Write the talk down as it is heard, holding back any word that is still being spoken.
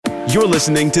You're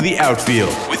listening to The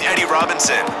Outfield with Eddie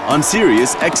Robinson on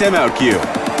Sirius XM OutQ.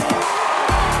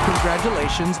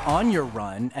 Congratulations on your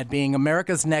run at being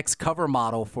America's Next cover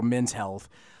model for Men's Health.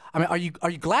 I mean, are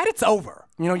you glad it's over?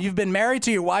 You know, you've been married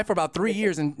to your wife for about 3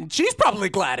 years, and she's probably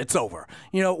glad it's over.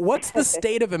 You know, what's the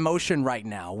state of emotion right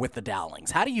now with the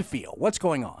Dowlings? How do you feel? What's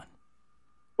going on?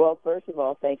 Well, first of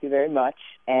all, thank you very much.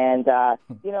 And,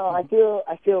 you know,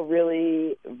 I feel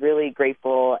really, really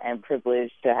grateful and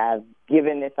privileged to have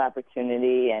given this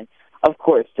opportunity. And, of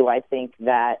course, do I think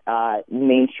that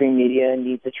mainstream media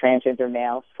needs a transgender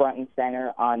male front and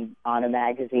center on a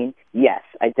magazine? Yes,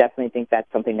 I definitely think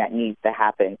that's something that needs to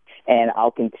happen. And I'll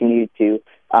continue to,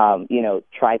 you know,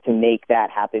 try to make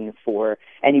that happen for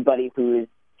anybody who is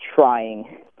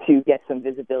trying to get some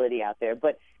visibility out there.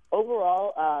 But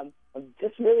overall, I'm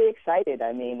just really excited.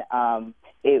 I mean,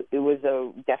 it was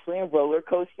definitely a roller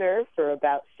coaster for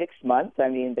about 6 months. I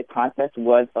mean, the contest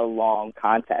was a long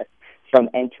contest from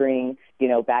entering, you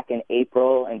know, back in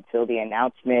April until the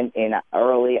announcement in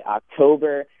early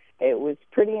October. It was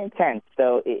pretty intense.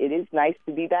 So it is nice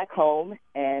to be back home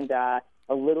and a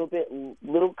little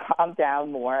calmed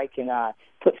down more. I can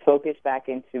put focus back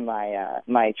into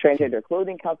my transgender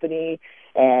clothing company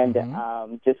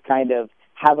and just kind of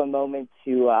have a moment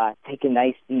to take a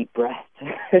nice deep breath.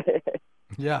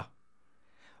 Yeah.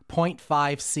 0.5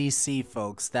 cc,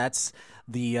 folks. That's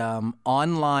the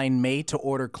online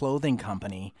made-to-order clothing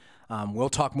company. We'll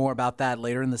talk more about that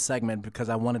later in the segment because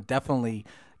I want to definitely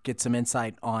get some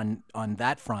insight on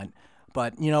that front.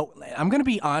 But, you know, I'm going to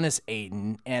be honest,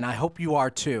 Aydian, and I hope you are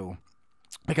too,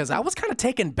 because I was kind of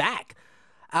taken back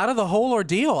out of the whole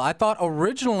ordeal. I thought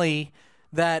originally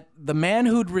that the man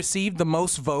who'd received the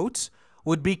most votes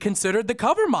would be considered the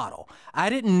cover model. I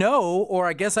didn't know, or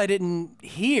I guess I didn't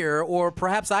hear, or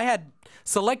perhaps I had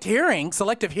selective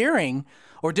hearing,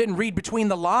 or didn't read between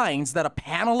the lines that a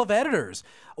panel of editors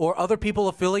or other people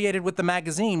affiliated with the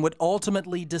magazine would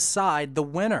ultimately decide the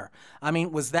winner. I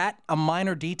mean, was that a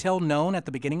minor detail known at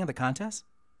the beginning of the contest?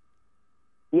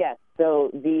 Yes.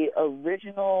 So the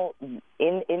original,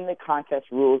 in the contest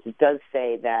rules, it does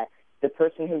say that the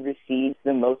person who receives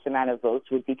the most amount of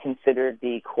votes would be considered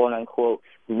the quote-unquote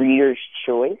reader's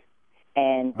choice.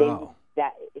 And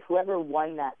that whoever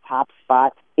won that top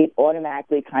spot, it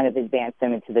automatically kind of advanced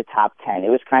them into the top 10. It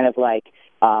was kind of like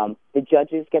the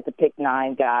judges get to pick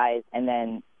 9 guys, and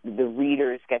then the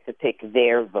readers get to pick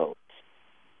their votes.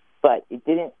 But it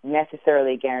didn't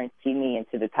necessarily guarantee me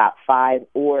into the top 5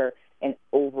 or an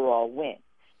overall win.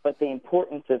 But the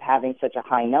importance of having such a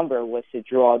high number was to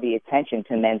draw the attention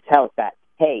to Men's Health that,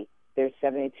 hey, there's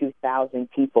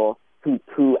 72,000 people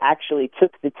who actually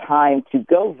took the time to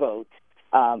go vote,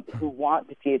 who want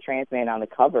to see a trans man on the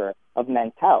cover of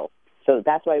Men's Health. So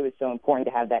that's why it was so important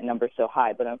to have that number so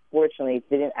high. But unfortunately, it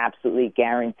didn't absolutely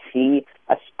guarantee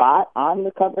a spot on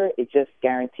the cover. It just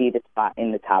guaranteed a spot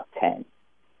in the top 10.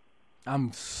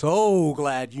 I'm so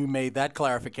glad you made that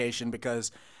clarification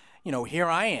because, you know, here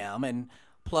I am, and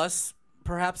plus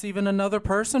perhaps even another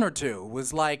person or two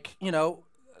was like, you know,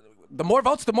 the more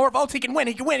votes he can win,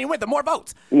 the more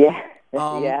votes. Yeah.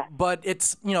 Yeah. But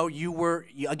it's, you know, you were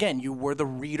the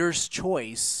reader's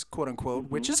choice, quote unquote,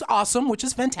 which is awesome, which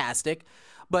is fantastic.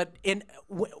 But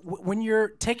when you're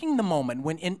taking the moment,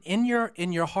 when in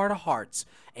your heart of hearts,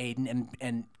 Aydian,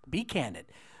 and be candid,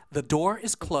 the door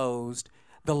is closed,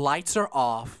 the lights are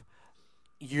off,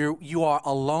 you are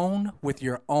alone with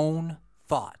your own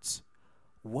thoughts.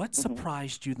 What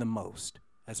surprised you the most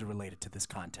as it related to this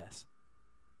contest?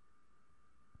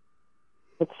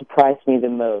 What surprised me the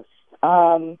most?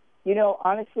 You know,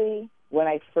 honestly, when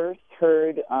I first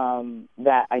heard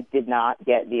that I did not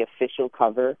get the official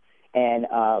cover, and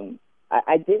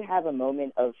I did have a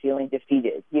moment of feeling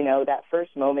defeated. You know, that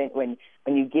first moment when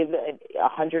you give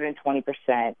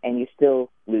 120% and you still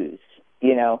lose.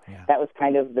 You know, that was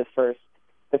kind of the first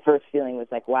feeling was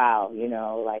like, wow, you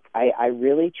know, like I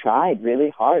really tried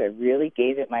really hard. I really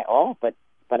gave it my all, but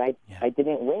I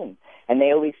didn't win. And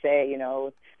they always say, you know,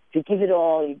 if you give it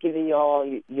all,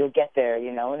 you'll get there,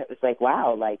 you know. And it was like,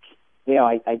 wow, like, you know,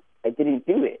 I didn't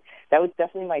do it. That was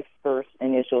definitely my first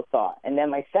initial thought. And then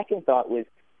my second thought was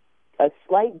a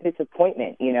slight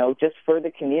disappointment, you know, just for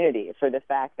the community, for the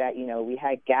fact that, you know, we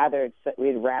had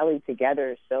rallied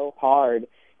together so hard,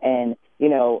 and, you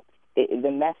know,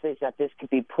 the message that this could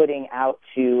be putting out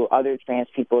to other trans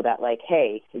people that, like,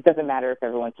 hey, it doesn't matter if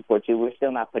everyone supports you, we're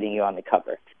still not putting you on the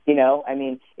cover. You know, I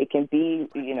mean, it can be,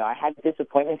 you know, I had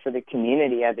disappointment for the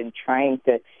community. I've been trying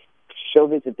to show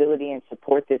visibility and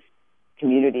support this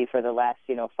community for the last,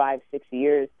 5-6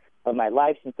 years. of my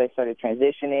life since I started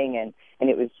transitioning, and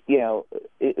it was,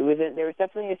 there was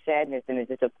definitely a sadness and a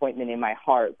disappointment in my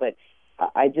heart, but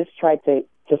I just tried to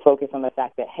focus on the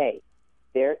fact that, hey,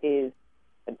 there is,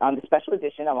 on the special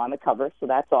edition, I'm on the cover, so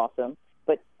that's awesome,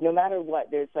 but no matter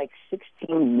what, there's like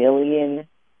 16 million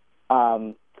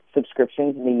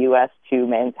subscriptions in the U.S. to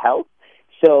Men's Health.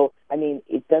 So, I mean,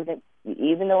 it doesn't,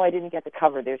 even though I didn't get the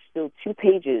cover, there's still 2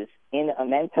 pages in a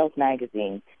Men's Health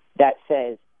magazine that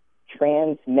says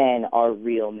trans men are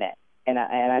real men. And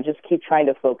I just keep trying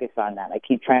to focus on that. I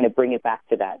keep trying to bring it back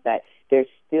to that there's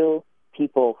still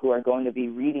people who are going to be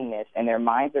reading this and their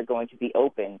minds are going to be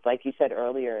opened. Like you said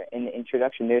earlier in the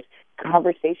introduction, there's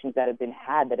conversations that have been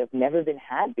had that have never been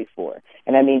had before.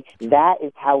 And I mean, that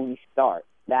is how we start.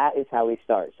 That is how we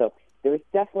start. So there was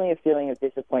definitely a feeling of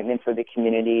disappointment for the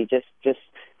community, just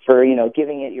for,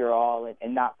 giving it your all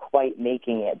and not quite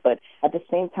making it. But at the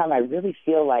same time, I really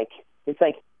feel like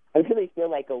I really feel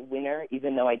like a winner,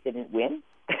 even though I didn't win,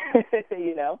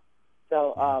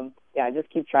 So, I just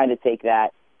keep trying to take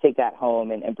that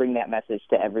home and bring that message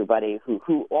to everybody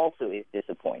who also is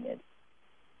disappointed.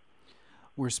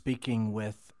 We're speaking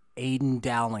with Aydian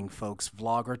Dowling, folks,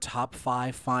 vlogger, top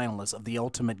 5 finalist of the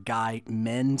Ultimate Guide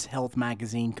Men's Health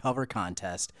Magazine cover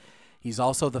contest. He's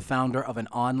also the founder of an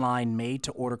online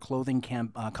made-to-order clothing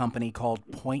company called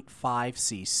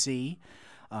 0.5cc.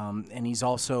 And he's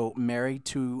also married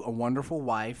to a wonderful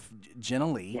wife,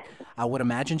 Jenna Lee. I would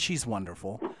imagine she's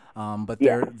wonderful. But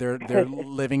they're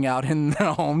living out in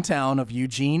the hometown of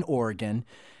Eugene, Oregon.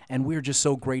 And we're just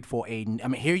so grateful, Aydian. I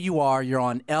mean, here you are. You're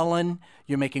on Ellen.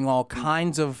 You're making all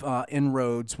kinds of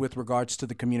inroads with regards to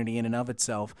the community in and of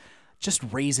itself. Just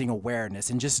raising awareness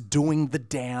and just doing the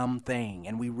damn thing.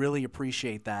 And we really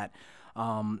appreciate that.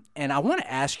 And I want to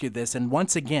ask you this. And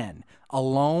once again,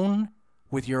 alone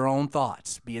with your own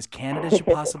thoughts. Be as candid as you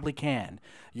possibly can.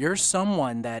 You're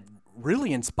someone that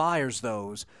really inspires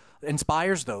those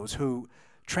who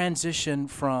transition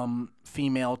from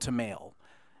female to male.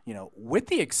 With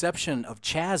the exception of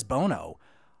Chaz Bono,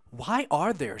 why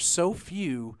are there so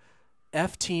few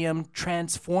FTM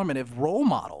transformative role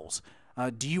models?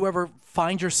 Do you ever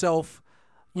find yourself,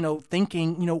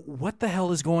 thinking, what the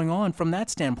hell is going on from that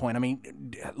standpoint? I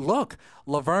mean, look,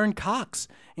 Laverne Cox,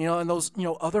 and those,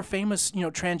 other famous,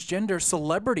 transgender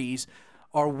celebrities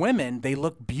are women. They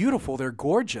look beautiful. They're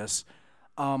gorgeous.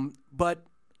 But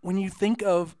when you think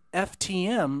of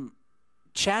FTM,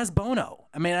 Chaz Bono,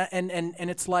 I mean, and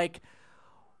it's like,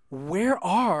 where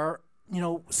are,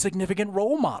 significant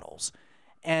role models?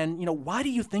 And, why do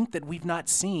you think that we've not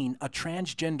seen a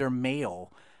transgender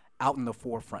male out in the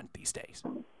forefront these days?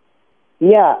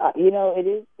 Yeah,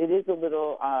 it is a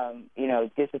little,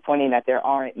 disappointing that there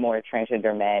aren't more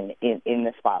transgender men in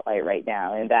the spotlight right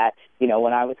now. And that,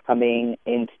 when I was coming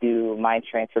into my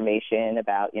transformation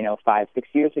about, 5-6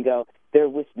 years ago, there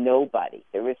was nobody.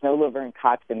 There was no Laverne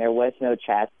Cox, and there was no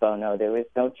Chaz Bono. There was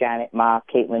no Janet Mock,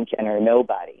 Caitlyn Jenner,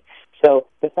 nobody. So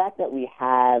the fact that we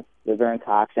have Laverne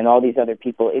Cox and all these other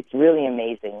people, it's really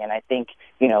amazing. And I think,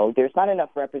 there's not enough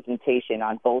representation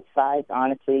on both sides,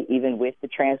 honestly, even with the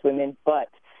trans women, but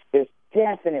there's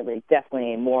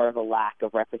definitely more of a lack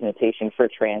of representation for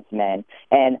trans men.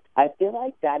 And I feel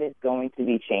like that is going to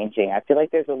be changing. I feel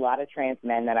like there's a lot of trans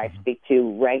men that I speak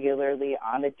to regularly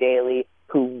on the daily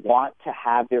who want to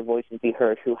have their voices be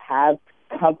heard, who have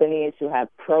companies, who have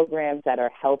programs that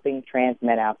are helping trans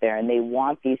men out there, and they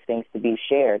want these things to be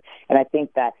shared. And I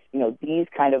think that, these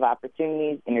kind of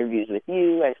opportunities, interviews with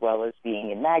you, as well as being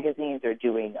in magazines or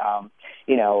doing,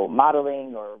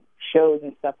 modeling or shows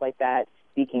and stuff like that,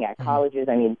 speaking at colleges,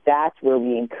 I mean, that's where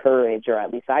we encourage, or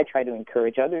at least I try to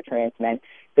encourage other trans men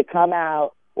to come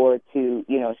out or to,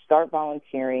 start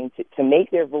volunteering, to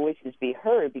make their voices be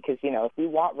heard, because, if we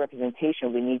want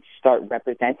representation, we need to start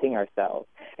representing ourselves.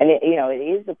 And, it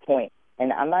is a point,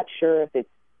 and I'm not sure if it's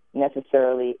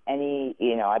necessarily any,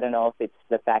 I don't know if it's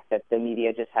the fact that the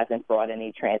media just hasn't brought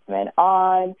any trans men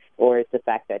on, or it's the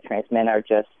fact that trans men are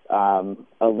just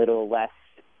a little less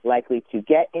likely to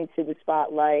get into the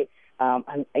spotlight.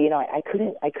 I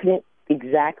couldn't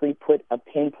exactly put a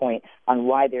pinpoint on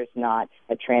why there's not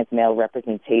a trans male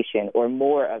representation or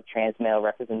more of trans male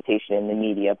representation in the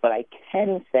media, but I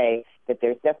can say that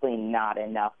there's definitely not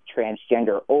enough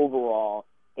transgender overall,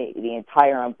 the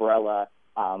entire umbrella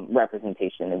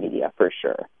representation in the media, for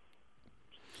sure.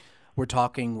 We're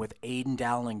talking with Aydian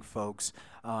Dowling, folks,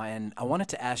 and I wanted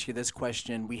to ask you this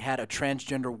question. We had a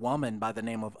transgender woman by the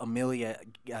name of Amelia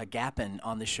Gappin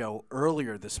on the show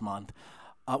earlier this month.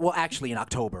 Actually in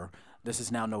October. This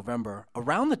is now November.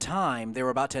 Around the time they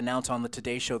were about to announce on the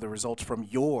Today Show the results from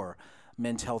your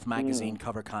Men's Health magazine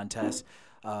cover contest.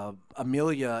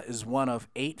 Amelia is one of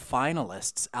 8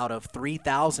 finalists out of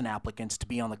 3,000 applicants to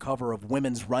be on the cover of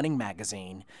Women's Running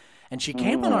magazine. And she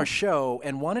came on our show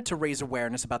and wanted to raise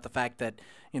awareness about the fact that,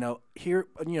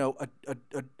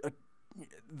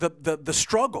 the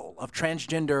struggle of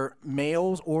transgender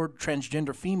males or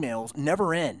transgender females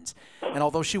never ends. And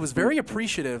although she was very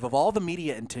appreciative of all the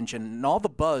media attention and all the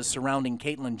buzz surrounding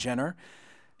Caitlyn Jenner,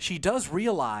 she does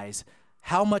realize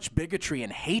how much bigotry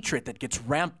and hatred that gets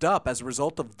ramped up as a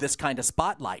result of this kind of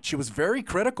spotlight. She was very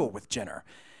critical with Jenner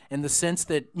in the sense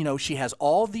that, she has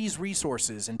all these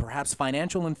resources and perhaps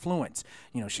financial influence.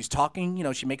 She's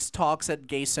talking, she makes talks at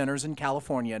gay centers in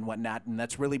California and whatnot, and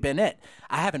that's really been it.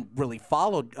 I haven't really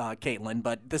followed Caitlyn,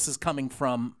 but this is coming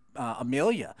from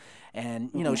Amelia. And,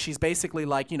 she's basically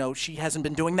like, she hasn't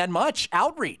been doing that much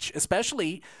outreach,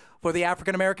 especially for the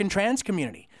African-American trans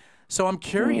community. So I'm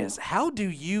curious, how do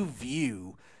you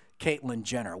view Caitlyn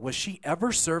Jenner? Was she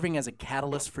ever serving as a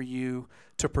catalyst for you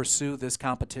to pursue this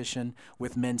competition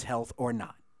with Men's Health or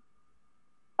not?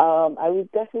 I would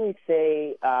definitely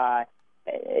say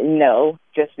no,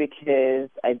 just because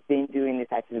I've been doing this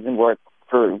activism work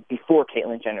before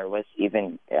Caitlyn Jenner was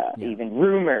even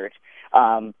rumored.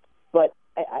 But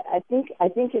I think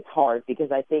it's hard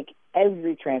because I think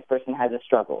every trans person has a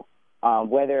struggle,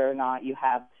 whether or not you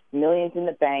have millions in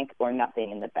the bank or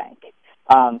nothing in the bank.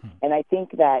 And I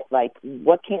think that, like,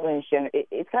 what Caitlyn Jenner,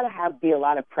 it's got to be a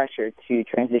lot of pressure to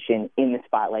transition in the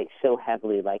spotlight so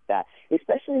heavily like that,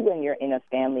 especially when you're in a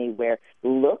family where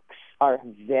looks are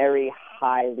very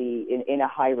highly, in a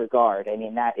high regard. I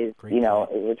mean, that is,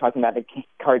 we're talking about the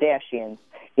Kardashians,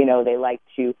 they like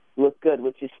to look good,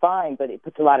 which is fine, but it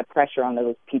puts a lot of pressure on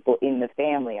those people in the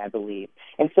family, I believe.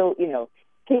 And so,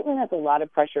 Caitlyn has a lot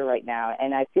of pressure right now,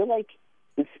 and I feel like,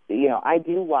 I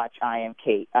do watch I Am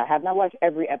Kate. I have not watched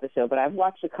every episode, but I've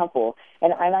watched a couple,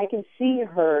 and I can see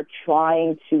her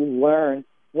trying to learn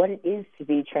what it is to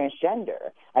be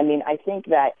transgender. I mean, I think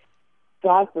that,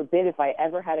 God forbid, if I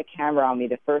ever had a camera on me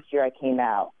the first year I came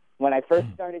out, when I first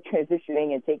started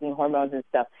transitioning and taking hormones and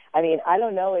stuff, I mean, I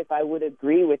don't know if I would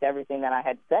agree with everything that I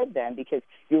had said then, because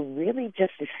you're really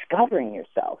just discovering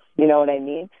yourself. You know what I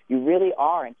mean? You really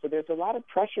are. And so there's a lot of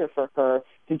pressure for her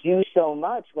to do so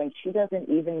much when she doesn't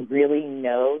even really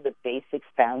know the basic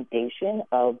foundation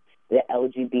of the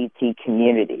LGBT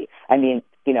community. I mean,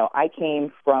 I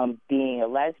came from being a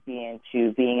lesbian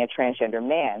to being a transgender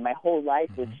man. My whole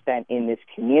life was spent in this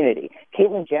community.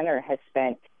 Caitlyn Jenner has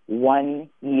spent 1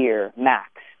 year max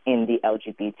in the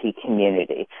LGBT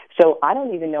community. So I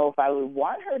don't even know if I would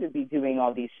want her to be doing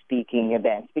all these speaking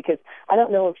events, because I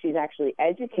don't know if she's actually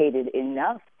educated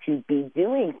enough to be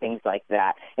doing things like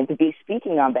that and to be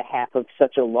speaking on behalf of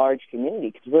such a large community,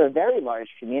 because we're a very large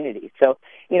community. So,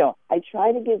 I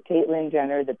try to give Caitlyn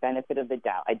Jenner the benefit of the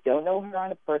doubt. I don't know her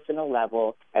on a personal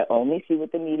level. I only see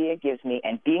what the media gives me,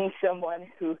 and being someone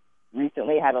who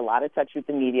recently had a lot of touch with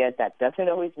the media, that doesn't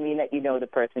always mean that you know the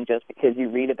person just because you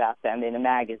read about them in a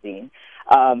magazine.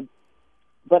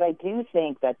 But I do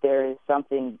think that there is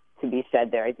something to be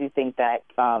said there. I do think that,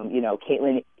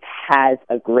 Caitlyn has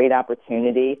a great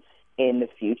opportunity in the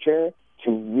future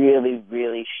to really,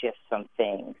 really shift some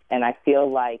things. And I feel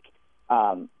like,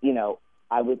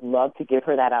 I would love to give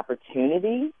her that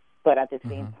opportunity, but at the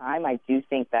same time, I do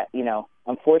think that,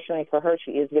 unfortunately for her,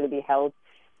 she is going to be held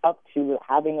up to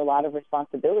having a lot of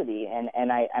responsibility, and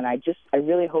I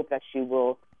really hope that she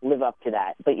will live up to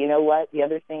that. But you know what? The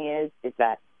other thing is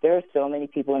that there are so many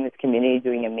people in this community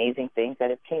doing amazing things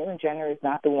that if Caitlyn Jenner is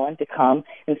not the one to come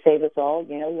and save us all,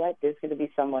 you know what? There's going to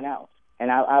be someone else, and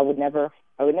I would never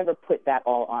put that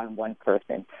all on one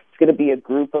person. It's going to be a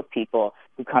group of people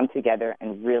who come together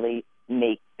and really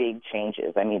make big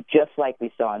changes. I mean, just like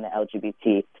we saw in the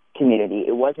LGBT community,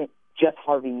 it wasn't just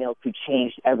Harvey Milk who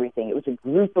changed everything. It was a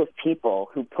group of people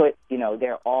who put,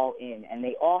 their all in, and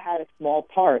they all had a small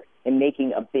part in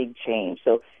making a big change.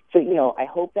 So I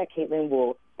hope that Caitlyn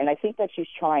will, and I think that she's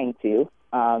trying to,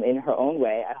 in her own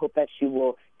way, I hope that she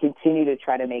will continue to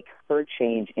try to make her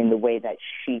change in the way that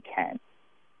she can.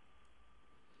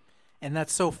 And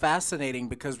that's so fascinating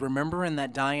because remember in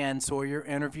that Diane Sawyer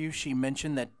interview, she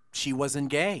mentioned that she wasn't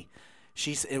gay.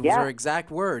 It was her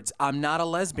exact words. I'm not a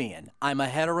lesbian. I'm a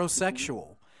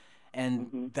heterosexual.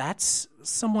 And that's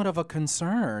somewhat of a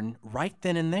concern right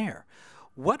then and there.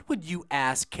 What would you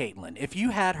ask Caitlyn if you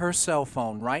had her cell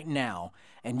phone right now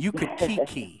and you could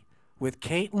kiki with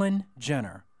Caitlyn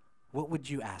Jenner? What would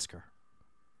you ask her?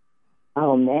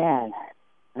 Oh man,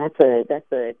 that's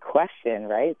a question,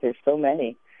 right? There's so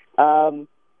many. I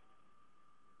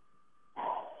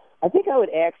think I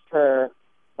would ask her,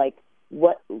 like,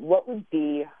 what would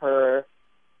be her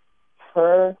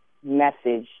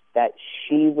message that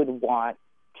she would want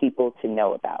people to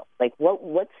know about? Like,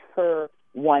 what's her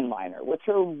one-liner? What's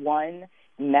her one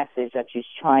message that she's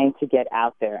trying to get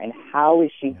out there, and how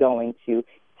is she going to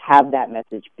have that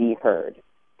message be heard?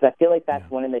 Because I feel like that's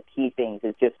one of the key things,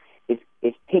 is just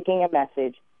is taking a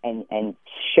message and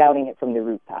shouting it from the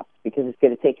rooftops, because it's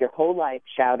going to take your whole life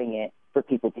shouting it for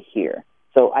people to hear.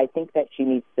 So I think that she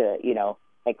needs to,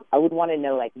 like, I would want to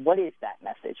know, like, what is that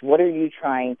message? What are you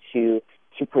trying to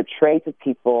portray to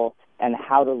people, and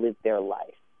how to live their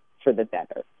life for the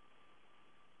better?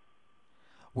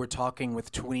 We're talking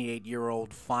with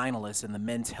 28-year-old finalist in the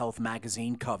Men's Health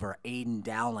magazine cover, Aydian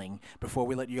Dowling. Before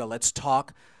we let you go, let's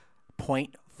talk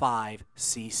 0.5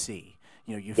 cc.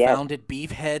 You founded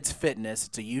Beefheads Fitness.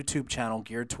 It's a YouTube channel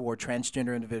geared toward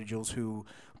transgender individuals who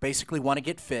basically want to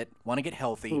get fit, want to get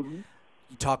healthy. Mm-hmm.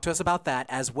 You talk to us about that,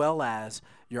 as well as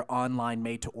your online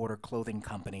made-to-order clothing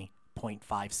company, 0.5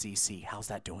 cc. How's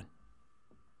that doing?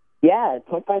 Yeah,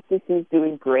 0.5 cc is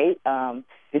doing great.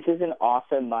 This is an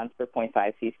awesome month for 0.5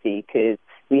 cc because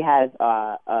we have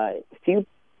a few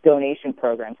donation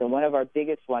programs, and one of our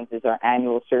biggest ones is our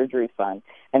annual surgery fund,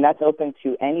 and that's open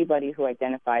to anybody who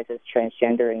identifies as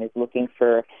transgender and is looking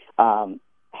for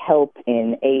help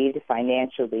in aid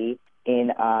financially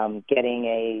in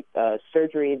getting a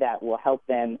surgery that will help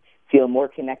them feel more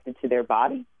connected to their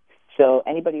body. So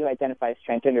anybody who identifies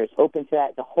transgender is open to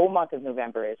that. The whole month of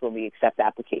November is when we accept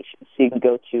applications. So you can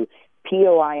go to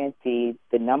POINT,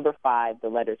 the number 5, the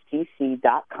letter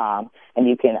CC.com, and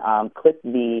you can click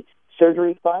the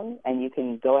surgery fund, and you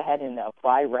can go ahead and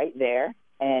apply right there.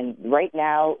 And right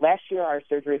now, last year our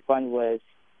surgery fund was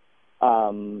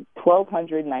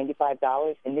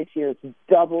 $1,295, and this year it's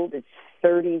doubled. It's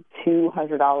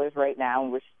 $3,200 right now,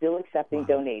 and we're still accepting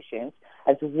donations,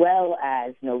 as well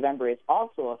as November is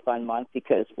also a fun month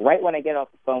because right when I get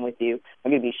off the phone with you,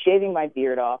 I'm going to be shaving my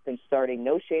beard off and starting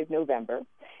No Shave November.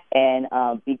 And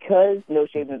because No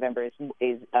Shave November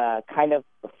is kind of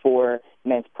for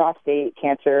men's prostate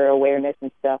cancer awareness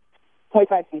and stuff,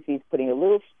 0.5 cc is putting a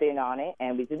little spin on it,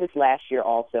 and we did this last year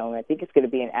also, and I think it's going to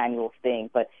be an annual thing.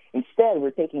 But instead,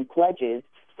 we're taking pledges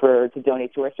to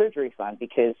donate to our surgery fund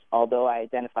because although I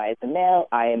identify as a male,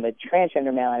 I am a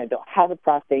transgender male, and I don't have a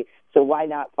prostate, so why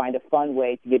not find a fun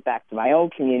way to get back to my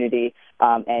own community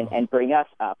and bring us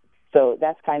up? So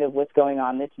that's kind of what's going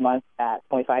on this month at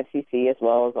 0.5 cc, as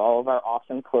well as all of our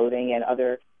awesome clothing and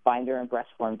other binder and breast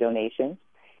form donations.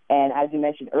 And as you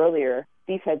mentioned earlier,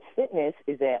 Beefheads Fitness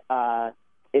is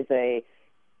a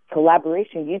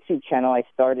collaboration YouTube channel I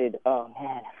started,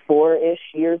 4-ish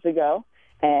years ago.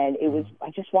 And it was, I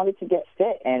just wanted to get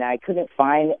fit, and I couldn't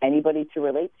find anybody to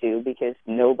relate to because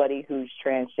nobody who's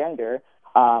transgender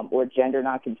or gender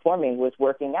nonconforming was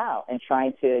working out and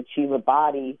trying to achieve a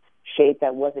body shape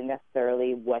that wasn't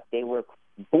necessarily what they were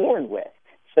born with.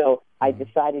 So I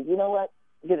decided, you know what?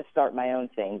 I'm going to start my own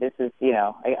thing. This is,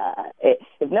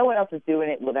 if no one else is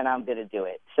doing it, well, then I'm going to do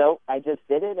it. So I just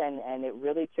did it, and it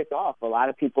really took off. A lot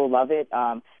of people love it.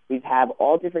 We have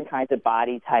all different kinds of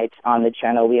body types on the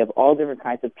channel. We have all different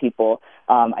kinds of people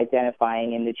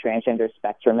identifying in the transgender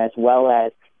spectrum, as well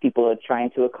as people are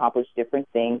trying to accomplish different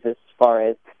things as far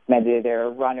as maybe they're a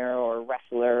runner or a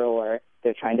wrestler, or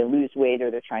they're trying to lose weight,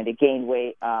 or they're trying to gain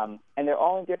weight. And they're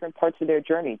all in different parts of their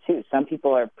journey, too. Some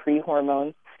people are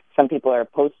pre-hormones. Some people are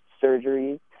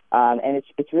post-surgeries, and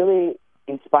it's really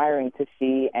inspiring to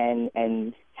see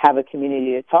and have a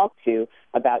community to talk to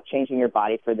about changing your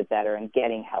body for the better and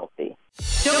getting healthy.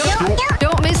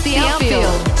 Don't miss the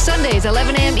Outfield. Sundays,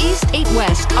 11 a.m. East, 8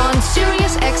 West on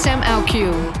Sirius XM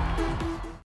OutQ.